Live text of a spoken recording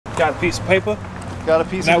Got a piece of paper. Got a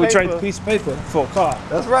piece of paper. Now we trade the piece of paper for a car.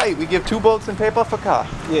 That's right. We give 2 books and paper for a car.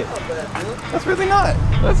 Yeah. That's really not.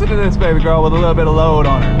 Listen to this baby girl with a little bit of load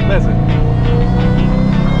on her. Listen.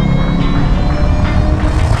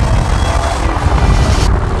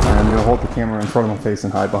 I'm gonna hold the camera in front of my face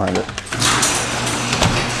and hide behind it.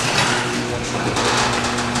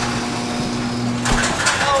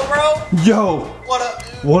 Oh, bro. Yo. What up,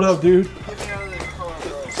 dude? What up, dude? Get me out of this car,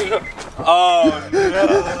 bro. Oh, no.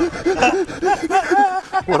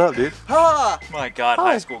 What up, dude? Ah, my God,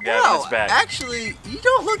 high school Gavin is back. Actually, you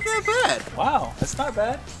don't look that bad. Wow, that's not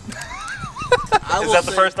bad. Is that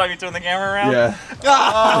the first time you turned the camera around? Yeah.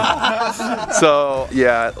 So,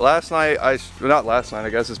 yeah, last night, not last night,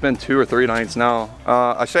 I guess, it's been 2 or 3 nights now.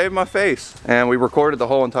 I shaved my face and we recorded the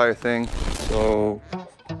whole entire thing. So,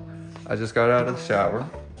 I just got out of the shower.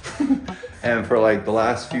 And for like the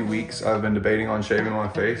last few weeks, I've been debating on shaving my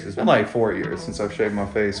face. It's been like 4 years since I've shaved my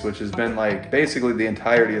face, which has been like basically the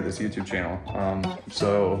entirety of this YouTube channel.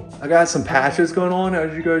 So I got some patches going on,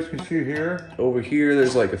 as you guys can see here. Over here,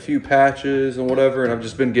 there's like a few patches and whatever, and I've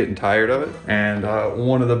just been getting tired of it. And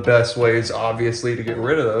one of the best ways, obviously, to get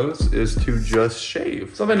rid of those is to just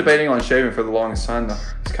shave. So I've been debating on shaving for the longest time to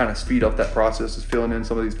kind of speed up that process of filling in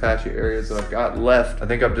some of these patchy areas that I've got left. I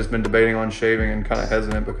think I've just been debating on shaving and kind of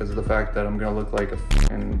hesitant because of the fact that I'm gonna look like a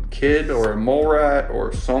fucking kid or a mole rat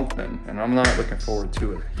or something, and I'm not looking forward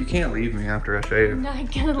to it. You can't leave me after I shave. I'm not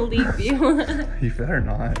gonna leave you. You better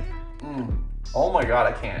not. Oh my God,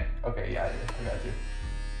 I can't. Okay, yeah, I got you.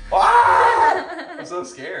 Ah! I'm so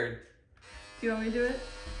scared. Do you want me to do it?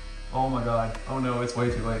 Oh my God. Oh no, it's way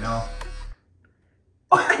too late now.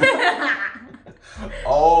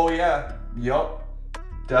 Oh yeah. Yup.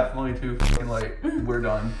 Definitely too fucking late. We're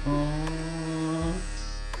done.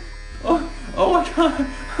 Oh my God.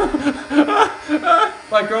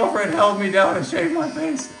 My girlfriend held me down and shaved my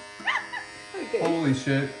face. Okay. Holy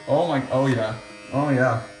shit. Oh yeah. Oh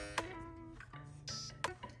yeah.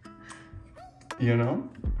 You know?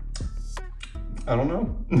 I don't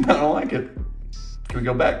know. I don't like it. Can we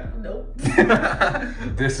go back? Nope.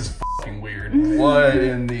 This is fucking weird. What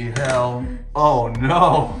in the hell? Oh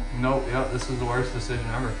no. Nope, yep, this was the worst decision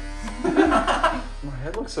ever. My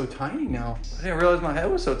head looks so tiny now. I didn't realize my head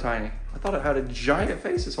was so tiny. I thought it had a giant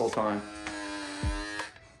face this whole time.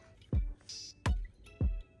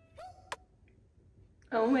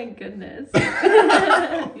 Oh my goodness.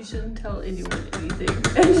 You shouldn't tell anyone anything.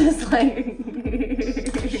 I'm just like...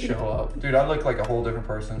 Show up. Dude, I look like a whole different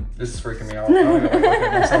person. This is freaking me out. I don't even look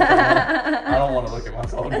at myself anymore. I don't want to look at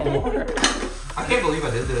myself no more. I can't believe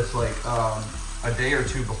I did this like a day or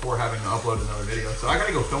 2 before having to upload another video. So I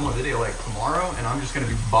gotta go film a video like tomorrow, and I'm just gonna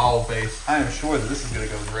be bald faced. I am sure that this is gonna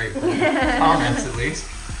go great for comments at least.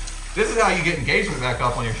 This is how you get engagement back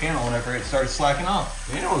up on your channel whenever it starts slacking off.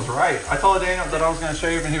 Daniel was right. I told Daniel that I was gonna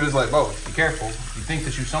shave, and he was like, "Bo, be careful. You think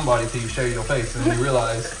that you're somebody till you shave your face, and then you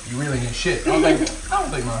realize you really ain't shit." I was like, I don't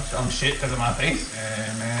think I'm shit because of my face.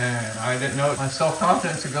 And man, I didn't know my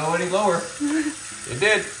self-confidence would go any lower. It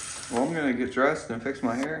did. Well, I'm gonna get dressed and fix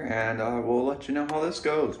my hair, and we'll let you know how this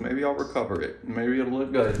goes. Maybe I'll recover it. Maybe it'll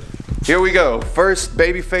look good. Here we go. First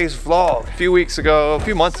babyface vlog. A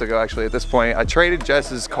few months ago actually at this point, I traded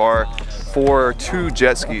Jess's car for 2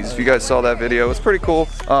 jet skis. If you guys saw that video, it's pretty cool.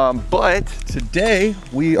 But today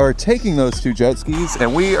we are taking those 2 jet skis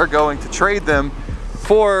and we are going to trade them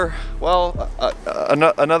for, well,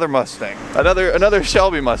 another Mustang. Another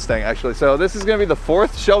Shelby Mustang actually. So this is gonna be the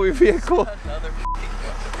 4th Shelby vehicle.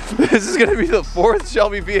 This is gonna be the 4th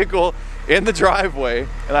Shelby vehicle in the driveway,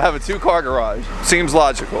 and I have a 2-car garage. Seems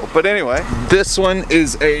logical. But anyway, this one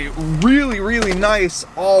is a really, really nice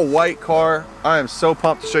all-white car. I am so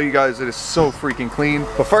pumped to show you guys. It is so freaking clean.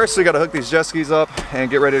 But first, we gotta hook these jet skis up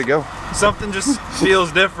and get ready to go. Something just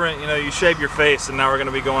feels different. You know, you shave your face, and now we're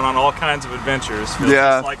gonna be going on all kinds of adventures. Feels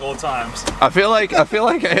just like old times. I feel like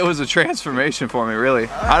it was a transformation for me, really.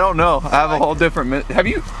 I don't know. I have a whole different.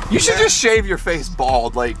 You should just shave your face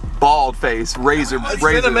bald, like bald face, razor. It's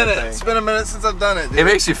been a minute. It's been a minute since I've done it. Dude. It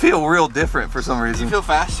makes you feel real different for some reason. You feel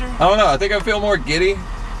faster? I don't know. I think I feel more giddy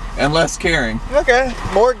and less caring. Okay.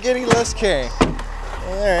 More giddy, less caring.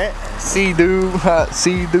 Alright. See do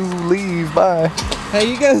leave, bye.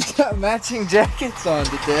 Hey, you guys got matching jackets on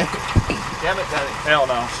today. Damn it, Daddy. Hell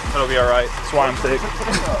no. It'll be alright. That's why I'm thick.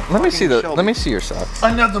 Let me see your socks.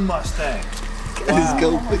 Another Mustang. Wow. Let's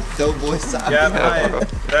go with Doughboy socks. Yeah,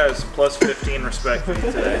 that is plus 15 respect for me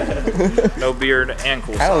today. No beard and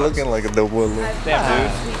cool socks. Kind of looking like a Doughboy look. Damn,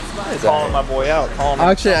 dude. Calling my boy out.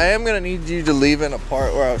 Actually, I am going to need you to leave in a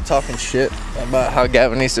part where I was talking shit about how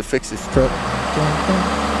Gavin needs to fix his truck.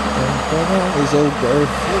 His old bird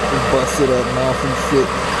busted up mouth and shit.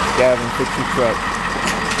 Gavin fix your truck.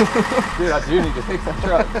 Dude, I do need to fix that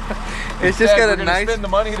truck. It's just got a nice. Spend the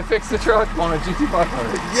money to fix the truck on a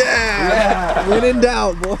GT500. Yeah. When in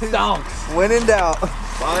doubt, boys. Stonks. When in doubt.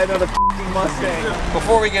 Buy another Mustang.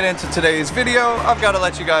 Before we get into today's video, I've got to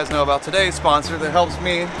let you guys know about today's sponsor that helps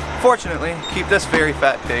me, fortunately, keep this very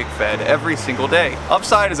fat pig fed every single day.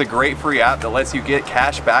 Upside is a great free app that lets you get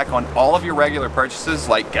cash back on all of your regular purchases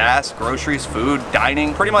like gas, groceries, food,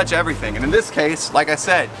 dining, pretty much everything. And in this case, like I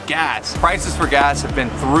said, gas. Prices for gas have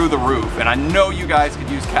been through the roof, and I know you guys could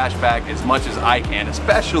use cash back as much as I can,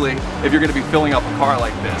 especially if you're going to be filling up a car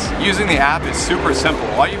like this. Using the app is super simple.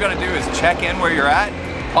 All you got to do is check in where you're at,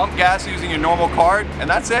 pump gas using your normal card, and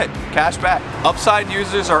that's it, cash back. Upside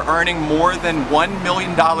users are earning more than $1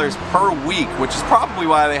 million per week, which is probably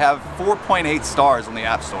why they have 4.8 stars on the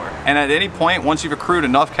App Store. And at any point, once you've accrued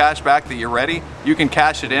enough cash back that you're ready, you can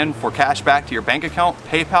cash it in for cash back to your bank account,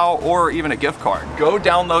 PayPal, or even a gift card. Go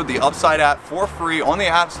download the Upside app for free on the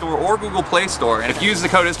App Store or Google Play Store, and if you use the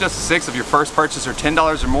code ISJUST6 of your first purchase or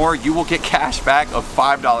 $10 or more, you will get cash back of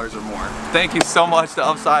 $5 or more. Thank you so much to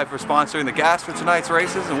Upside for sponsoring the gas for tonight's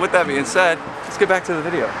races. And with that being said, let's get back to the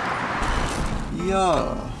video.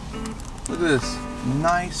 Yo, look at this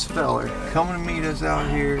nice feller coming to meet us out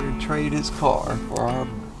here to trade his car for our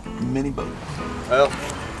mini boat. Well,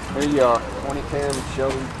 here you are, 2010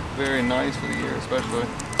 Chevy. Very nice for the year, especially.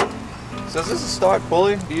 So is this a stock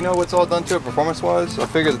pulley? Do you know what's all done to it performance-wise? I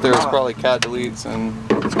figured that there was probably cat deletes and...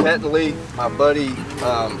 It's cat delete. My buddy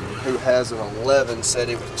who has an 11 said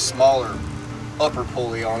it was a smaller upper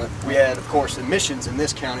pulley on it. We had, of course, emissions in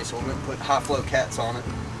this county, so we went and put high flow cats on it.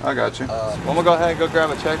 I got you. Well, I'm gonna go ahead and go grab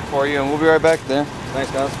a check for you, and we'll be right back then. Thanks,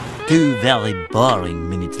 guys. 2 very boring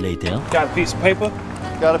minutes later. Got a piece of paper?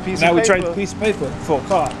 Got a piece of paper. Now we trade the piece of paper for a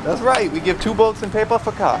car. That's right. We give 2 bolts and paper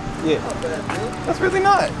for car. Yeah. That's really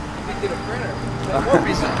not. We get a printer. More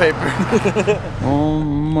piece of paper. Oh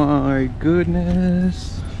my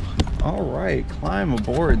goodness. All right, climb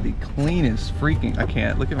aboard the cleanest freaking, I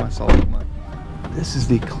can't, look at myself. This is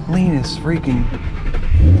the cleanest freaking,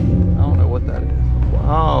 I don't know what that is.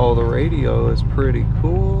 Wow, the radio is pretty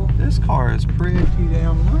cool. This car is pretty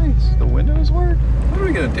damn nice. The windows work. What are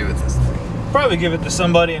we gonna do with this thing? Probably give it to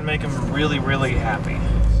somebody and make them really, really happy.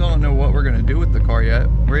 Still don't know what we're gonna do with the car yet.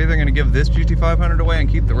 We're either gonna give this GT500 away and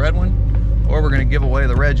keep the red one, or we're gonna give away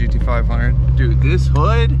the red GT500. Dude, this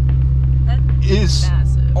hood is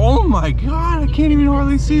massive. Oh my god, I can't even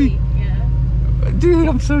hardly see. Yeah. Dude,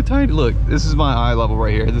 I'm so tiny. Look, this is my eye level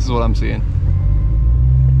right here. This is what I'm seeing.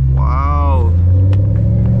 Wow.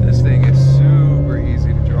 This thing is super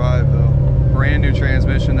easy to drive though. Brand new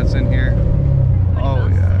transmission that's in here. Oh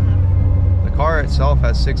yeah. The car itself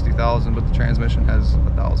has 60,000, but the transmission has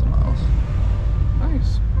 1,000 miles.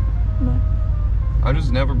 Nice. I've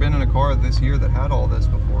just never been in a car this year that had all this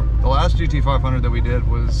before. The last GT500 that we did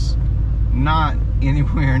was not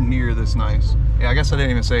anywhere near this nice. Yeah, I guess I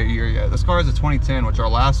didn't even say a year yet. This car is a 2010, which our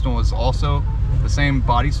last one was also the same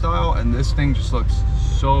body style, and this thing just looks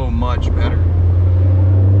so much better.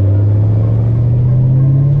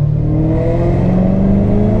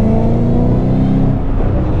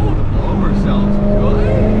 Oh, the blower sounds good.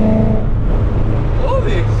 Oh,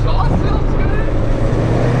 the exhaust sounds good.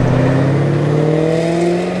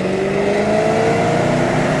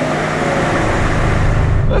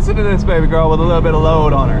 Listen to this baby girl with a little bit of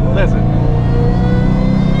load on her. Listen.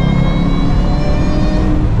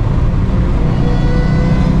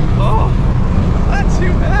 Oh, not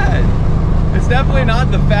too bad. It's definitely not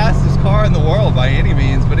the fastest car in the world by any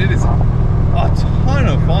means, but it is a ton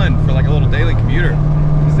of fun for like a little daily commuter.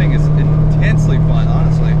 This thing is intensely fun,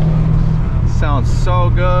 honestly. Sounds so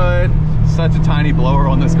good. Such a tiny blower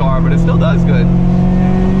on this car, but it still does good.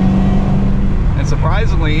 And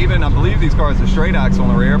surprisingly, even I believe these cars are straight axle on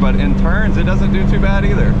the rear, but in turns it doesn't do too bad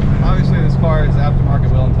either. Obviously this car's aftermarket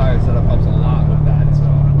wheel and tire setup helps a lot with that, so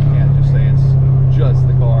I can't just say it's just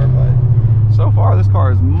the car, but so far this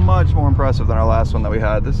car is much more impressive than our last one that we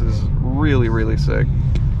had. This is really, really sick.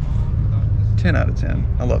 10 out of 10.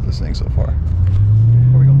 I love this thing so far.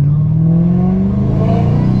 Where we going?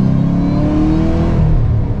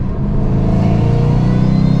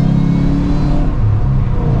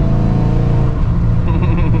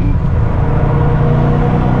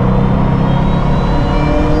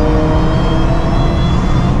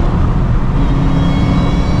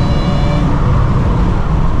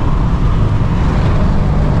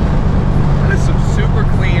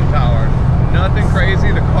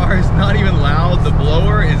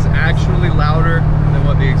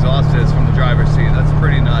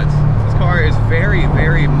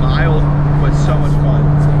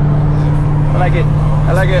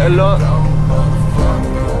 I like it a lot.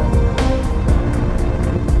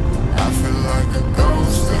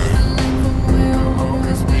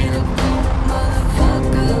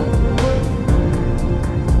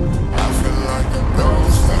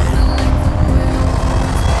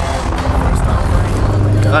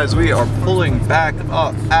 Guys, we are pulling back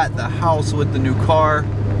up at the house with the new car.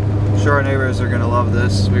 I'm sure our neighbors are gonna love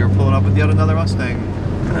this. We are pulling up with yet another Mustang.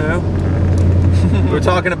 Hello. We were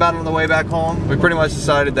talking about it on the way back home. We pretty much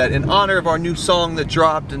decided that in honor of our new song that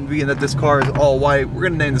dropped and being that this car is all white, we're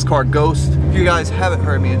gonna name this car Ghost. If you guys haven't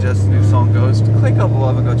heard me and Jess's new song Ghost, click up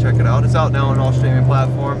above and go check it out. It's out now on all streaming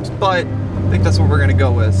platforms, but I think that's what we're gonna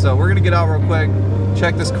go with. So we're gonna get out real quick,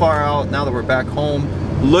 check this car out now that we're back home,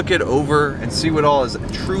 look it over and see what all is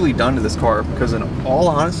truly done to this car, because in all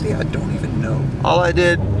honesty, I don't even know. All I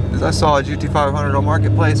did is I saw a GT500 on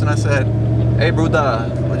Marketplace and I said, hey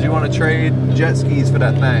Bruda, would you want to trade jet skis for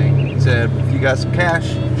that thing? He said, if you got some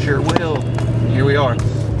cash, sure will. Here we are.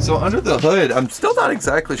 So under the hood, I'm still not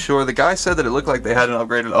exactly sure. The guy said that it looked like they had an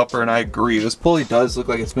upgraded upper, and I agree. This pulley does look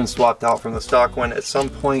like it's been swapped out from the stock one at some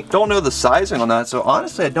point. Don't know the sizing on that, so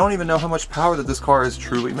honestly, I don't even know how much power that this car is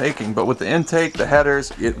truly making. But with the intake, the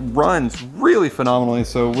headers, it runs really phenomenally.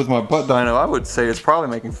 So with my butt dyno, I would say it's probably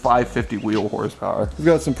making 550 wheel horsepower. We've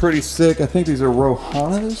got some pretty sick, I think these are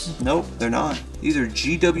Rohanas? Nope, they're not. These are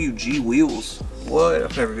GWG wheels. What?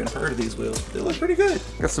 I've never even heard of these wheels. They look pretty good.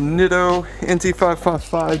 Got some Nitto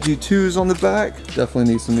NT555 G2s on the back. Definitely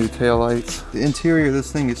need some new taillights. The interior of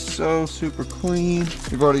this thing is so super clean.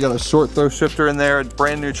 We've already got a short throw shifter in there, a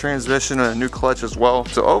brand new transmission, and a new clutch as well.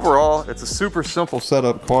 So overall, it's a super simple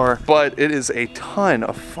setup car, but it is a ton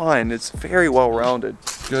of fun. It's very well rounded.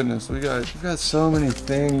 Goodness, we've got so many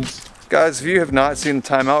things. Guys, if you have not seen the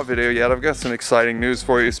timeout video yet, I've got some exciting news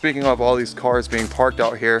for you. Speaking of all these cars being parked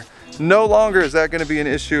out here, no longer is that going to be an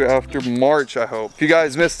issue after March, I hope. If you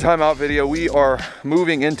guys missed the timeout video, we are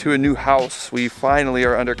moving into a new house. We finally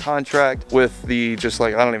are under contract with the, just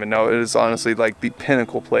like, I don't even know, it is honestly like the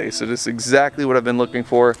pinnacle place. It is exactly what I've been looking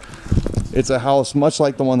for. It's a house much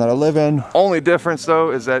like the one that I live in. Only difference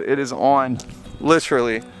though is that it is on,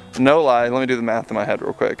 literally, no lie, let me do the math in my head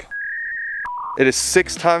real quick. It is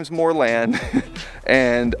 6 times more land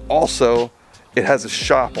and also it has a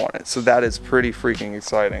shop on it, so that is pretty freaking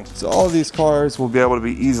exciting. So all of these cars will be able to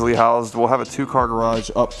be easily housed. We'll have a 2-car garage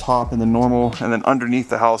up top in the normal, and then underneath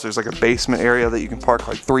the house there's like a basement area that you can park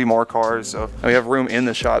like 3 more cars. So and we have room in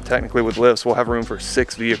the shop technically with lifts. We'll have room for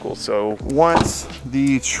 6 vehicles. So once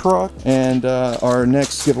the truck and our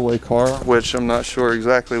next giveaway car, which I'm not sure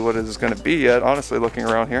exactly what it is going to be yet, honestly looking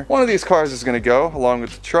around here, one of these cars is going to go along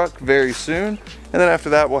with the truck very soon. And then after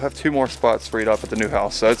that, we'll have 2 more spots freed up at the new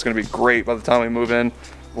house. So it's gonna be great. By the time we move in,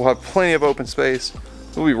 we'll have plenty of open space.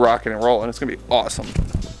 We'll be rocking and rolling. It's gonna be awesome.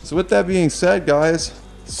 So with that being said, guys,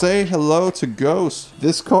 say hello to Ghost.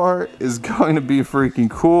 This car is going to be freaking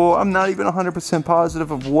cool. I'm not even 100%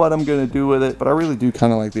 positive of what I'm gonna do with it, but I really do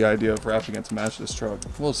kind of like the idea of wrapping it to match this truck.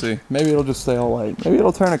 We'll see. Maybe it'll just stay all white. Maybe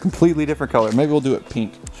it'll turn a completely different color. Maybe we'll do it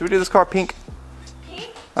pink. Should we do this car pink?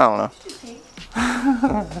 Pink? I don't know.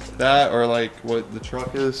 That or like what the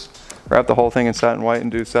truck is. Wrap the whole thing in satin white and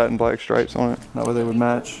do satin black stripes on it. That way they would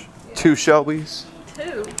match. 2 Shelbys.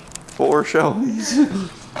 2. 4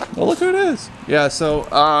 Shelbys. Well, look who it is. Yeah, so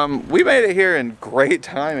we made it here in great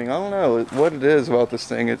timing. I don't know what it is about this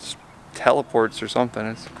thing. It's teleports or something.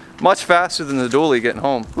 It's much faster than the dually getting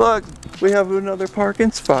home. Look, we have another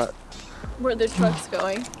parking spot. Where the truck's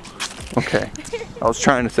going. Okay. I was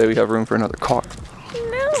trying to say we have room for another car.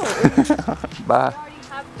 No. Bye. We already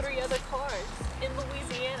have 3 other cars in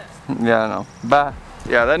Louisiana. Yeah, I know. Bye.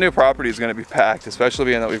 Yeah, that new property is going to be packed, especially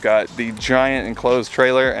being that we've got the giant enclosed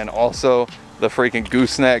trailer and also the freaking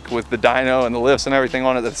gooseneck with the dyno and the lifts and everything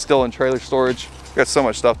on it that's still in trailer storage. We've got so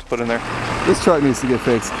much stuff to put in there. This truck needs to get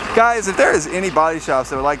fixed. Guys, if there is any body shops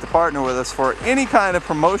that would like to partner with us for any kind of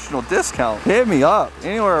promotional discount, hit me up.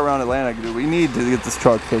 Anywhere around Atlanta, dude, we need to get this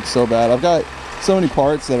truck fixed so bad. I've got so many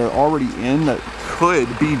parts that are already in that could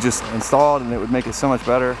be just installed and it would make it so much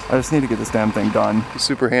better. I just need to get this damn thing done. It's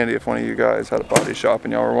super handy if one of you guys had a body shop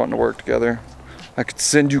and y'all were wanting to work together. I could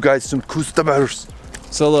send you guys some customers.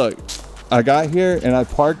 So look, I got here and I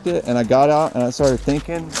parked it and I got out and I started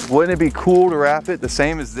thinking, wouldn't it be cool to wrap it the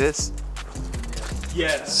same as this?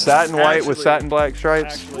 Yes. Satin white with satin black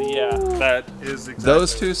stripes? Actually, yeah, that is exactly.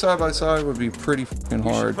 Those 2 side by side would be pretty fucking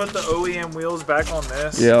hard. Put the OEM wheels back on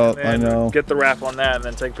this. Yeah, I know. Get the wrap on that and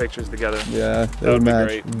then take pictures together. Yeah, that would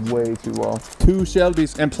match way too well. 2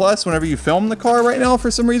 Shelbys. And plus, whenever you film the car right now, for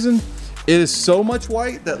some reason, it is so much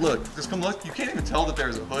white that look, just come look, you can't even tell that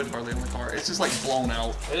there's a hood hardly on the car. It's just like blown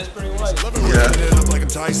out. It is pretty white. Yeah. Up like I'm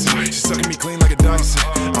Tyson. She's sucking me clean like a Dyson.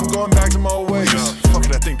 I'm going back to my old ways. Fuck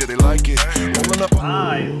it, I think that they like it. Rolling up.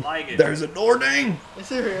 I like it. There's a door ding.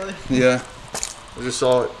 Is it really? Yeah. I just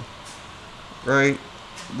saw it right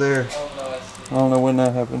there. Oh no, I see. I don't know when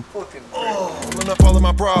that happened. Pulling up all of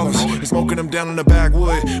my problems and smoking them down in the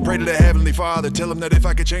backwood. Pray to the Heavenly Father, tell him that if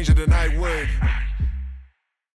I could change it, then I would.